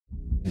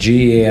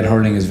GAA and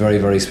hurling is very,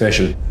 very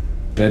special.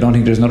 I don't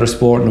think there's another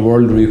sport in the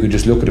world where you could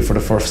just look at it for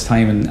the first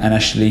time and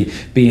actually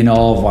be in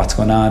awe of what's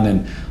going on,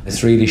 and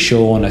it's really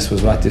showing, I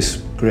suppose, what this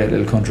great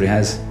little country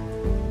has.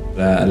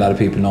 A lot of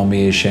people know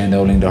me as Shane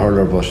Dowling the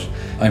hurler, but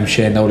I'm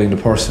Shane Dowling the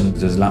person.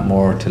 There's a lot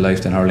more to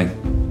life than hurling.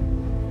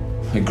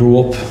 I grew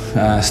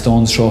up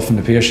stone's throw from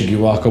the Piercing. You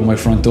walk up my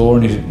front door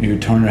and you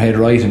turn your head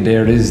right and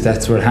there it is,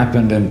 that's where it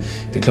happened. And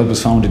the club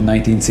was founded in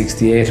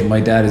 1968 and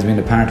my dad has been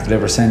a part of it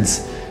ever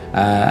since.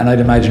 And I'd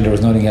imagine there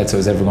was nothing else I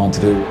was ever going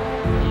to do.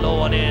 Low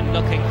one in,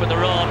 looking for the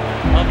run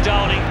of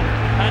Dowling,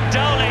 and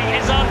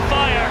Dowling is on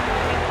fire,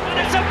 and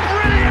it's a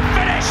brilliant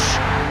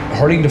finish!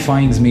 Hurling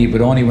defines me,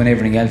 but only when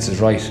everything else is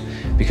right,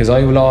 because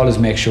I will always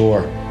make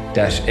sure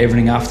that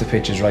everything off the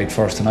pitch is right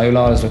first, and I will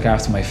always look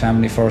after my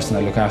family first, and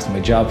I look after my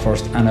job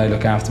first, and I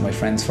look after my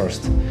friends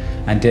first,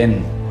 and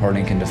then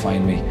hurling can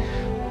define me.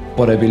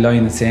 But I'd be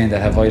lying in saying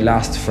that have I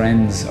lost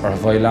friends or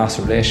have I lost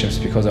relationships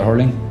because of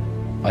hurling?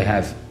 I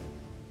have.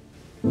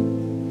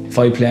 If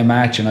I play a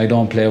match and I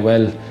don't play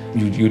well,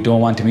 you don't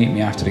want to meet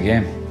me after the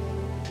game.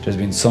 There's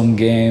been some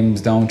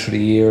games down through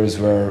the years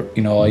where,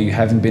 you know, I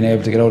haven't been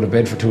able to get out of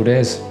bed for 2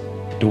 days.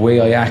 The way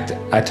I act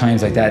at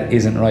times like that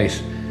isn't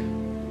right,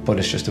 but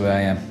it's just the way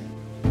I am.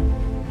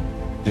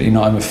 You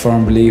know, I'm a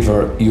firm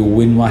believer, you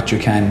win what you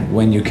can,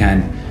 when you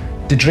can.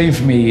 The dream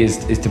for me is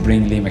to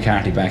bring Liam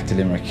McCarthy back to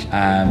Limerick.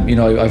 You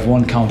know, I've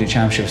won county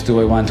championships. Do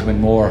I want to win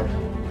more?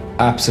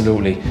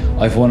 Absolutely.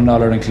 I've won an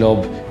All-Ireland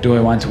club. Do I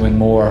want to win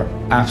more?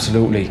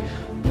 Absolutely.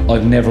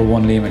 I've never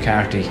won Liam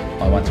McCarthy.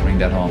 I want to bring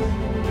that home.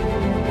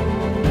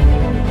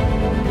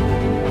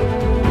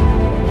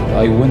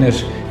 I win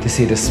it to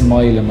see the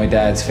smile on my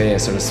dad's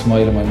face or the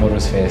smile on my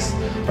mother's face,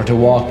 or to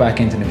walk back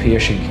into the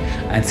Piercing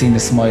and seeing the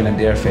smile on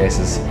their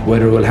faces.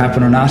 Whether it will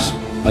happen or not,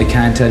 I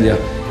can't tell you,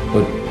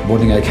 but one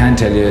thing I can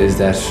tell you is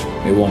that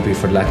it won't be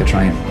for the lack of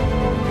trying.